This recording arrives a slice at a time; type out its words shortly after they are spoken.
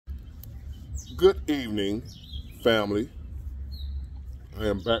Good evening, family. I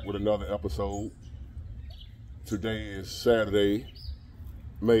am back with another episode. Today is Saturday,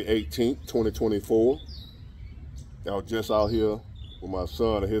 May 18th, 2024. I was just out here with my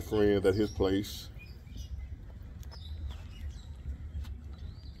son and his friends at his place.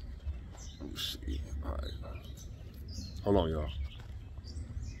 Let me see. All right. Hold on, y'all.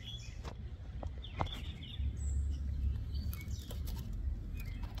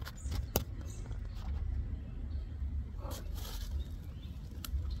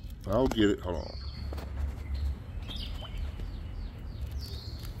 I'll get it. Hold on.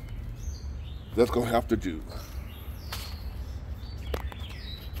 That's gonna have to do.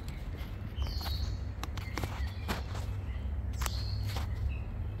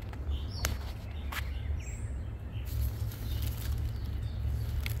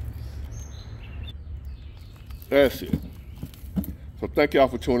 That's it. So thank y'all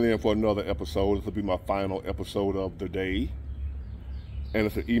for tuning in for another episode. This will be my final episode of the day. And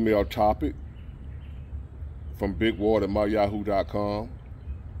it's an email topic from bigward@myyahoo.com.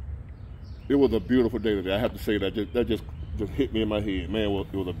 It was a beautiful day today. I have to say that just hit me in my head. Man,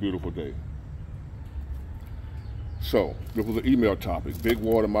 it was a beautiful day. So, this was an email topic,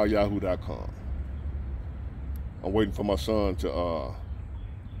 bigward@myyahoo.com. I'm waiting for my son to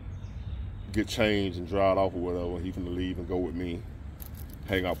get changed and dried off or whatever. He's gonna leave and go with me,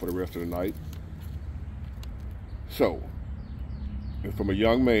 hang out for the rest of the night. So, it's from a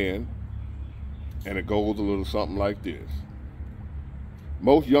young man, and it goes a little something like this.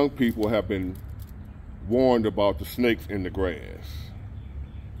 Most young people have been warned about the snakes in the grass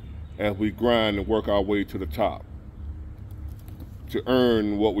as we grind and work our way to the top to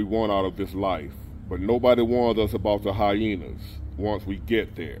earn what we want out of this life. But nobody warns us about the hyenas once we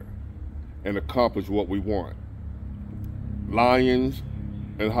get there and accomplish what we want. Lions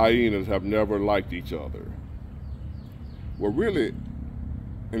and hyenas have never liked each other. Well, really,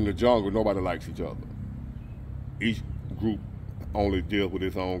 in the jungle, nobody likes each other. Each group only deals with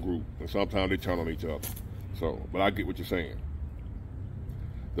its own group, and sometimes they turn on each other. So, but I get what you're saying.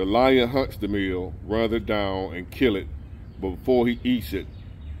 The lion hunts the meal, runs it down, and kill it, but before he eats it,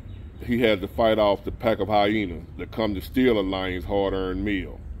 he has to fight off the pack of hyenas that come to steal a lion's hard-earned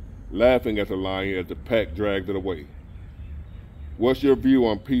meal, laughing at the lion as the pack drags it away. What's your view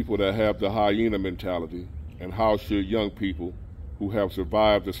on people that have the hyena mentality, and how should young people who have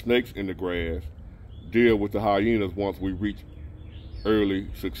survived the snakes in the grass deal with the hyenas once we reach early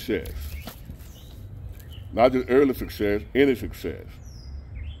success? Not just early success, any success.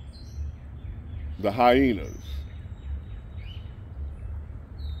 The hyenas,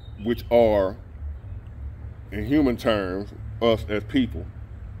 which are, in human terms, us as people.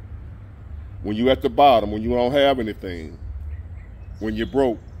 When you're at the bottom, when you don't have anything, when you're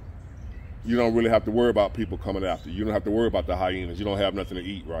broke, you don't really have to worry about people coming after you. You don't have to worry about the hyenas. You don't have nothing to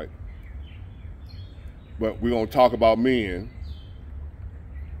eat, right? But we're going to talk about men.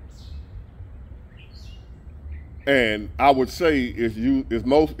 And I would say it's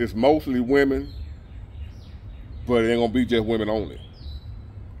mostly women, but it ain't going to be just women only.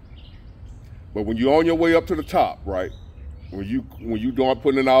 But when you're on your way up to the top, right? When you don't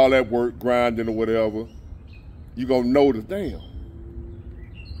putting in all that work, grinding or whatever, you're going to notice, damn,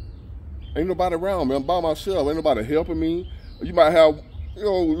 ain't nobody around me. I'm by myself. Ain't nobody helping me. You might have, a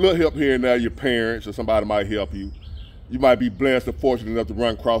little help here and there. Your parents or somebody might help you. You might be blessed and fortunate enough to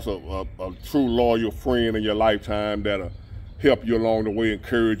run across a true loyal friend in your lifetime that'll help you along the way,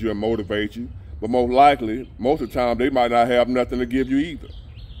 encourage you and motivate you. But most likely, most of the time, they might not have nothing to give you either.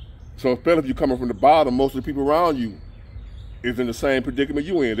 So especially if you're coming from the bottom, most of the people around you is in the same predicament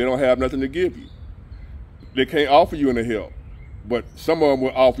you in. They don't have nothing to give you. They can't offer you any help. But some of them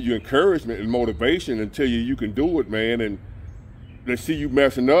will offer you encouragement and motivation and tell you can do it, man. And they see you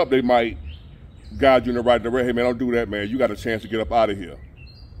messing up, they might guide you in the right direction. Hey, man, don't do that, man. You got a chance to get up out of here.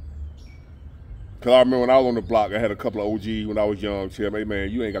 Because I remember when I was on the block, I had a couple of OGs when I was young tell me, hey,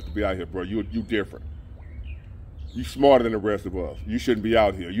 man, you ain't got to be out here, bro. You different. You smarter than the rest of us. You shouldn't be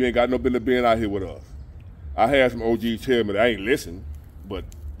out here. You ain't got no business being out here with us. I had some OGs tell me that I ain't listen, but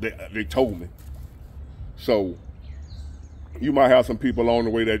they told me. So you might have some people along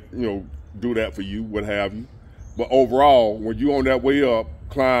the way that, do that for you, what have you. But overall, when you on that way up,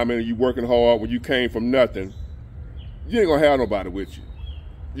 climbing, and you working hard, when you came from nothing, you ain't gonna have nobody with you.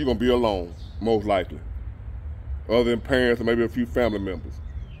 You're gonna be alone, most likely. Other than parents or maybe a few family members.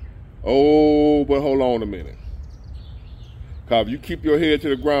 Oh, but hold on a minute. Because if you keep your head to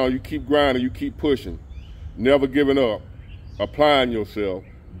the ground, you keep grinding, you keep pushing, never giving up, applying yourself,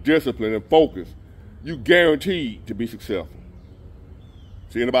 discipline and focus, you guaranteed to be successful.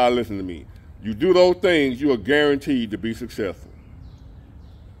 See, anybody listen to me? You do those things, you are guaranteed to be successful.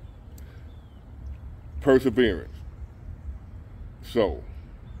 Perseverance. So,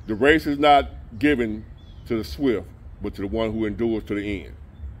 the race is not given to the swift, but to the one who endures to the end.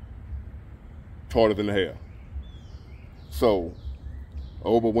 Harder than hell. So,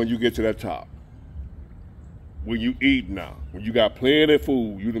 but when you get to that top, when you eat now, when you got plenty of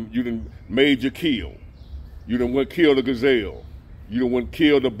food, you done made your kill. You done went kill the gazelle. You done went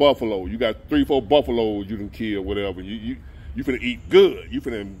kill the buffalo. You got 3-4 buffaloes you done kill, whatever. You finna eat good. You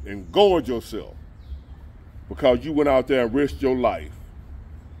finna engorge yourself because you went out there and risked your life.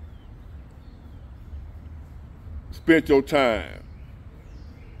 Spent your time.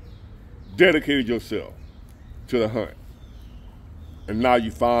 Dedicated yourself to the hunt. And now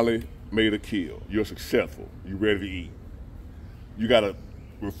you finally made a kill. You're successful. You're ready to eat. You got a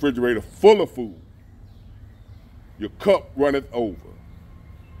refrigerator full of food. Your cup runneth over.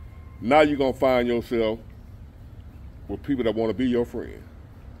 Now you're going to find yourself with people that want to be your friend.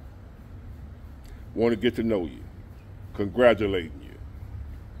 Want to get to know you. Congratulating you.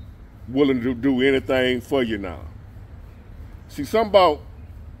 Willing to do anything for you now. See, something about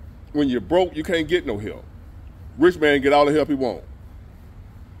when you're broke, you can't get no help. Rich man get all the help he want.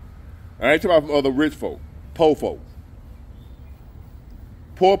 I ain't talking about from other rich folk, poor folk.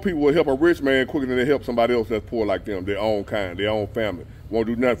 Poor people will help a rich man quicker than they help somebody else that's poor like them, their own kind, their own family. Won't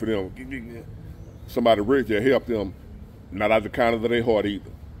do nothing for them. Somebody rich, they'll help them, not out the kindness of their heart either.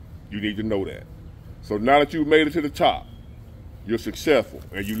 You need to know that. So now that you've made it to the top, you're successful,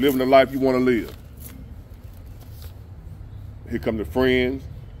 and you're living the life you want to live. Here come the friends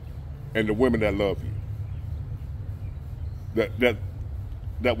and the women that love you.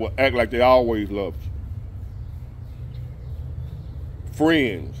 That will act like they always loved you.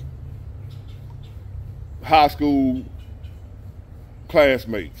 Friends, high school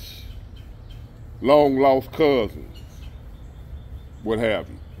classmates, long lost cousins, what have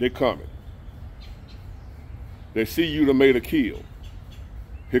you. They're coming. They see you done made a kill.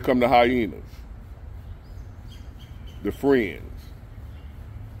 Here come the hyenas, the friends,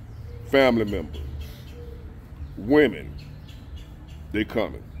 family members, women. They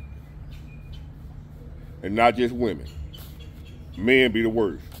coming. And not just women. Men be the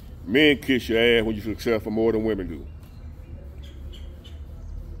worst. Men kiss your ass when you're successful more than women do.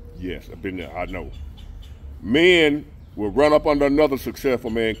 Yes, I've been there, I know. Men will run up under another successful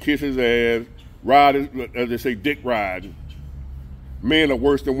man, kiss his ass, ride his, as they say, dick riding. Men are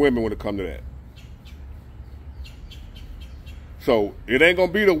worse than women when it comes to that. So it ain't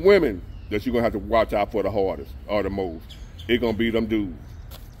gonna be the women that you're gonna have to watch out for the hardest or the most. It's gonna be them dudes.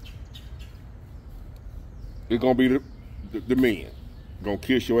 It's gonna be the men. Gonna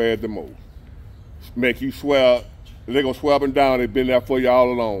kiss your ass the most. Make you swear, they're gonna swear up and down they've been there for you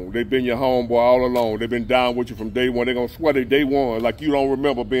all along. They've been your homeboy all along. They've been down with you from day one. They're gonna swear they day one like you don't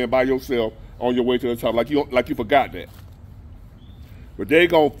remember being by yourself on your way to the top, like you forgot that. But they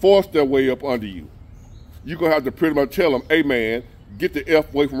gonna force their way up under you. You're gonna have to pretty much tell them, hey man, get the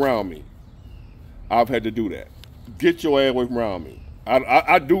F away from around me. I've had to do that. Get your ass away from around me.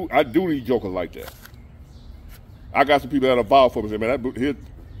 I do these jokers like that. I got some people that are vouch for me. Say, man,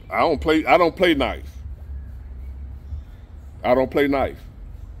 I don't play nice. I don't play nice.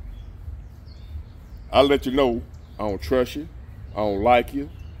 I let you know I don't trust you. I don't like you.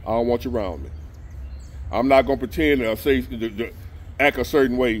 I don't want you around me. I'm not gonna pretend or say act a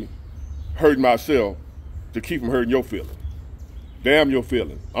certain way, hurting myself to keep from hurting your feelings. Damn your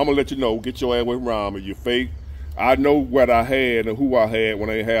feelings. I'm gonna let you know. Get your ass away from around me. You're fake. I know what I had and who I had when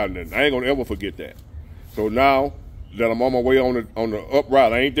I ain't had nothing. I ain't gonna ever forget that. So now that I'm on my way on the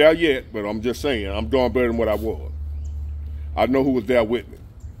upright, I ain't there yet, but I'm just saying I'm doing better than what I was. I know who was there with me.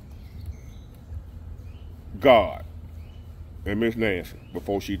 God and Miss Nancy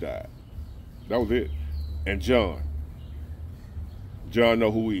before she died. That was it. And John. John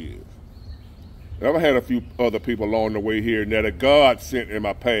know who he is. I've had a few other people along the way here and there that God sent in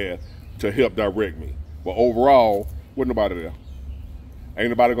my path to help direct me. But overall, wasn't nobody there. Ain't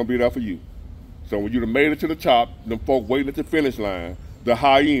nobody gonna be there for you. So when you done made it to the top, them folk waiting at the finish line, the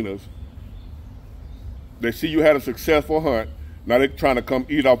hyenas, they see you had a successful hunt, now they trying to come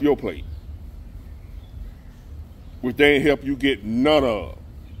eat off your plate. Which they ain't help you get none of.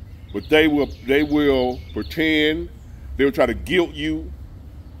 But they will pretend, they will try to guilt you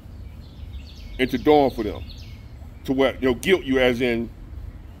into doing for them. To what? They'll guilt you as in,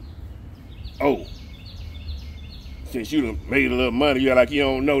 oh, since you done made a little money, you're like you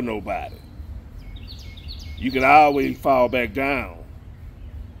don't know nobody. You can always fall back down.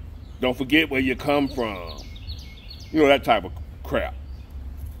 Don't forget where you come from. You know, that type of crap.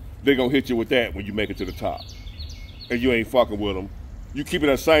 they're going to hit you with that when you make it to the top. And you ain't fucking with them. You keeping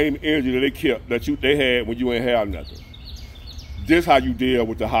that same energy that they kept, they had when you ain't had nothing. This how you deal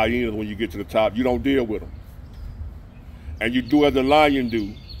with the hyenas when you get to the top. You don't deal with them. And you do as the lion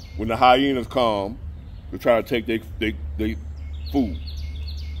do when the hyenas come to try to take their food.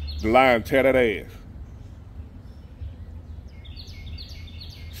 The lion tear that ass.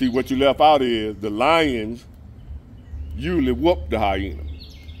 See, what you left out is the lions usually whoop the hyena.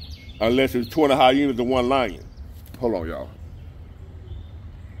 Unless it's 20 hyenas to one lion. Hold on, y'all.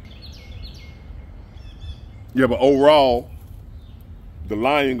 Yeah, but overall, the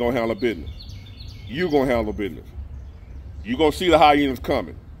lion gonna handle business. You gonna handle business. You gonna see the hyenas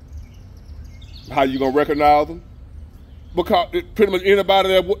coming. How you gonna recognize them? Because pretty much anybody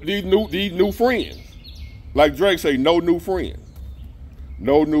that these new friends, like Drake say, no new friends,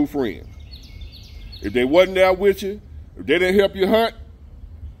 no new friends. If they wasn't there with you, if they didn't help you hunt,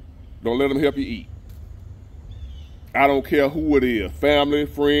 don't let them help you eat. I don't care who it is, family,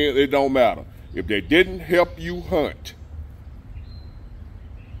 friend, it don't matter. If they didn't help you hunt,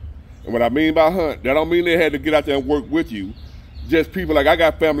 and what I mean by hunt, that don't mean they had to get out there and work with you. Just people like I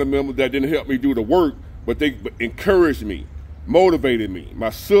got family members that didn't help me do the work, but they encouraged me, motivated me. My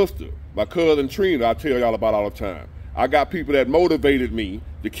sister, my cousin Trina, I tell y'all about all the time. I got people that motivated me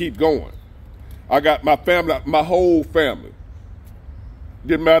to keep going. I got my family, my whole family.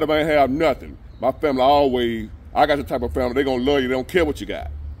 Didn't matter if I ain't have nothing. My family always, I got the type of family, they gonna love you, they don't care what you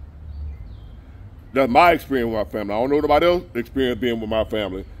got. That's my experience with my family. I don't know nobody else's experience being with my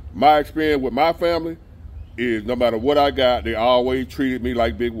family. My experience with my family is no matter what I got, they always treated me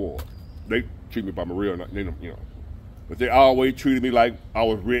like Big Ward. They treat me by my real name, you know. But they always treated me like I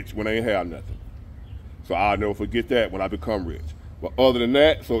was rich when I ain't had nothing. So I'll never forget that when I become rich. But other than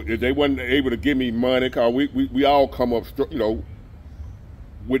that, so if they wasn't able to give me money, because we all come up, you know,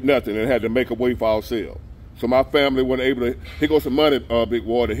 with nothing and had to make a way for ourselves. So my family wasn't able to, here goes some money, Big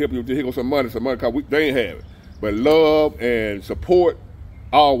Ward, to help you, here goes some money, because they ain't have it. But love and support,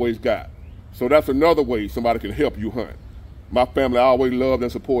 I always got. So that's another way somebody can help you hunt. My family always loved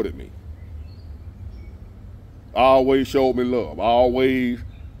and supported me. Always showed me love. Always,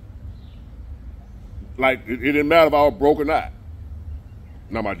 like, it didn't matter if I was broke or not.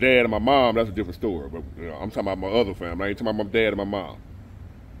 Now my dad and my mom, that's a different story. But you know, I'm talking about my other family. I ain't talking about my dad and my mom.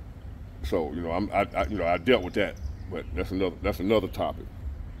 So you know, I dealt with that. But that's another topic.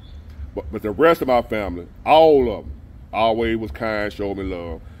 But the rest of my family, all of them, always was kind, showed me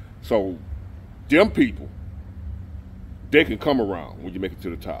love. So them people, they can come around when you make it to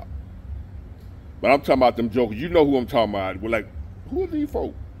the top. But I'm talking about them jokers. You know who I'm talking about. We're like, who are these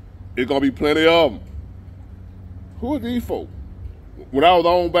folk? There's gonna be plenty of them. Who are these folk? When I was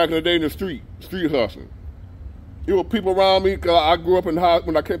on back in the day in the street hustling, there were people around me, because I grew up in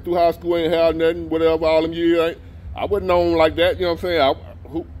when I came through high school, ain't had nothing, whatever, all them years. I wasn't known like that, you know what I'm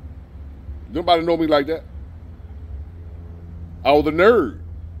saying? Nobody know me like that. I was a nerd.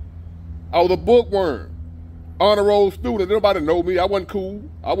 I was a bookworm. Honor roll student. Nobody know me. I wasn't cool.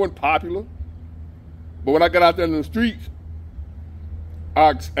 I wasn't popular. But when I got out there in the streets,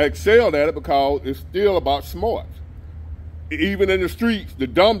 I excelled at it because it's still about smarts. Even in the streets, the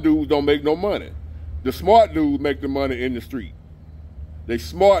dumb dudes don't make no money. The smart dudes make the money in the street. They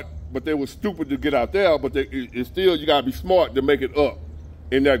smart, but they were stupid to get out there, but it's still, you gotta be smart to make it up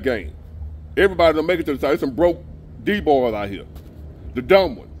in that game. Everybody don't make it to the top. There's some broke D-boys out here. The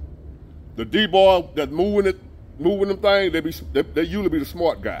dumb ones. The D-boy that's moving them things, they usually be the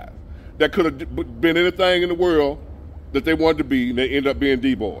smart guys. That could have been anything in the world that they wanted to be, and they end up being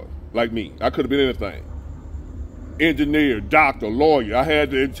D-boys, like me. I could have been anything. Engineer, doctor, lawyer. I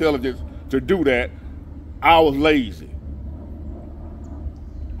had the intelligence to do that. I was lazy.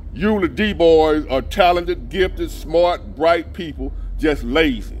 Usually D-boys are talented, gifted, smart, bright people, just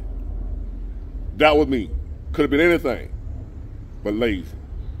lazy. That was me. Could have been anything, but lazy.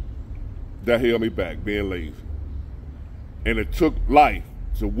 That held me back, being lazy. And it took life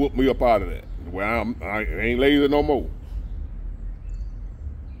to whoop me up out of that. Well, I ain't lazy no more.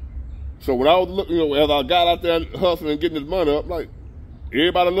 So when I was looking, you know, as I got out there hustling and getting this money up, like,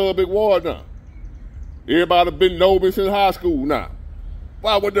 everybody love Big Ward now. Everybody been know me since high school now.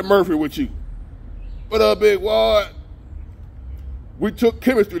 Why went to Murphy with you? What up, Big Ward? We took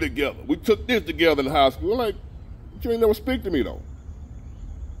chemistry together. We took this together in high school. I'm like, you ain't never speak to me though.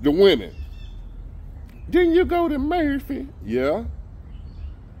 The women. Didn't you go to Murphy? Yeah.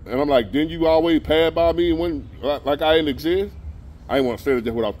 And I'm like, didn't you always pass by me when, like I didn't exist? I didn't want to say that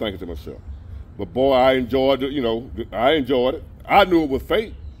just what I was thinking to myself. But boy, I enjoyed it, you know, I enjoyed it. I knew it was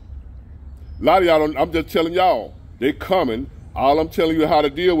fake. A lot of y'all don't, I'm just telling y'all, they coming All I'm telling you how to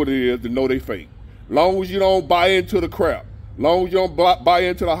deal with it is to know they fake. Long as you don't buy into the crap, long as you don't buy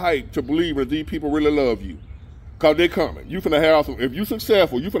into the hype to believe that these people really love you, because they coming. You finna have some, if you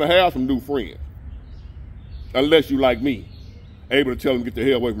successful, you finna have some new friends. Unless you like me, able to tell them to get the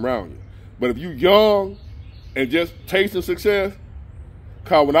hell away from around you. But if you young and just tasting success,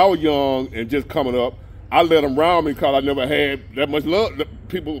 because when I was young and just coming up, I let them around me because I never had that much love,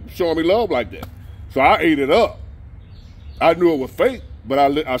 people showing me love like that. So I ate it up. I knew it was fake, but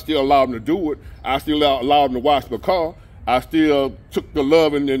I still allowed them to do it. I still allowed them to wash the car. I still took the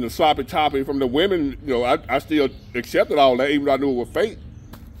loving and the sloppy toppy from the women. You know, I still accepted all that, even though I knew it was fake.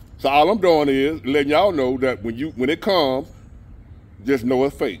 So all I'm doing is letting y'all know that when it comes, just know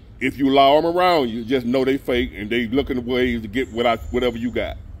it's fake. If you allow them around you, just know they fake and they looking for ways to get whatever you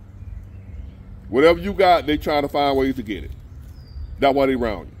got. Whatever you got, they trying to find ways to get it. That's why they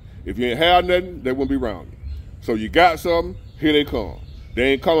around you. If you ain't had nothing, they wouldn't be around you. So you got something, here they come.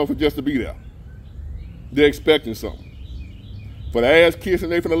 They ain't coming for just to be there. They're expecting something. For the ass kissing,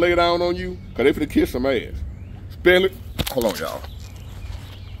 they finna lay down on you, because they finna kiss some ass. Spell it. Hold on, y'all.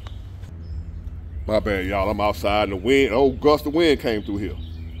 My bad, y'all. I'm outside and the wind, gust of wind came through here.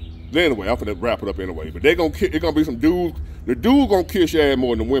 But anyway, I'm finna wrap it up anyway. But it's gonna be some dudes. The dudes gonna kiss your ass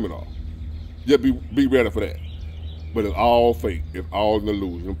more than the women are. Just be ready for that. But it's all fake. It's all an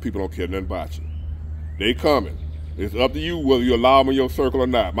illusion. People don't care nothing about you. They coming. It's up to you whether you allow them in your circle or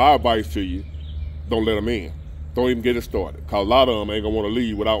not. My advice to you, don't let them in. Don't even get it started. Because a lot of them ain't going to want to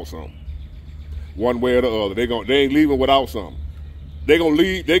leave without something. One way or the other. They ain't leaving without something. They going to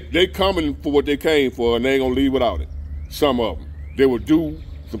leave. They coming for what they came for, and they ain't going to leave without it. Some of them. They will do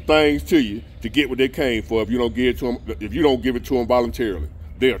some things to you to get what they came for if you don't give it to them, if you don't give it to them voluntarily.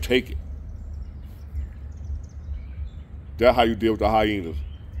 They'll take it. That's how you deal with the hyenas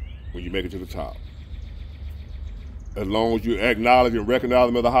when you make it to the top. As long as you acknowledge and recognize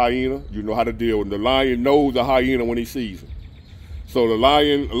them as a hyena, you know how to deal with them. The lion knows the hyena when he sees him. So the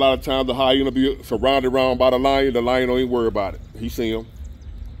lion, a lot of times the hyena be surrounded around by the lion don't even worry about it. He see them.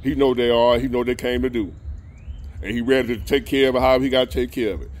 He know they are, he know what they came to do. And he ready to take care of it however he got to take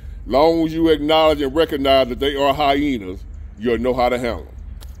care of it. Long as you acknowledge and recognize that they are hyenas, you'll know how to handle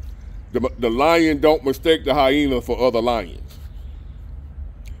them. The lion don't mistake the hyena for other lions.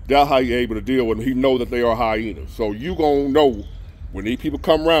 That's how you're able to deal with them. He knows that they are hyenas. So you gonna know when these people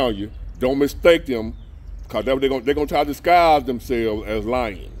come around you, don't mistake them, because they're gonna try to disguise themselves as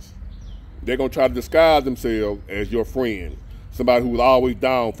lions. They're gonna try to disguise themselves as your friend, somebody who's always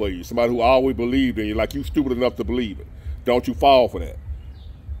down for you, somebody who always believed in you, like you stupid enough to believe it. Don't you fall for that.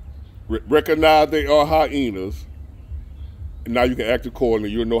 Recognize they are hyenas, and now you can act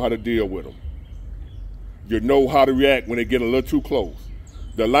accordingly. You'll know how to deal with them. You'll know how to react when they get a little too close.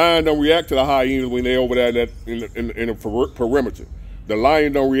 The lion don't react to the hyenas when they're over there in the perimeter. The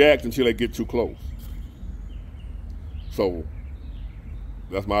lion don't react until they get too close. So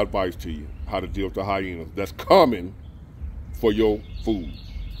that's my advice to you, how to deal with the hyenas that's coming for your food.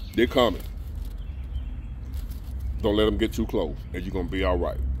 They're coming. Don't let them get too close, and you're going to be all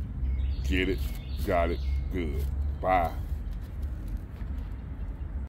right. Get it, got it, good. Bye.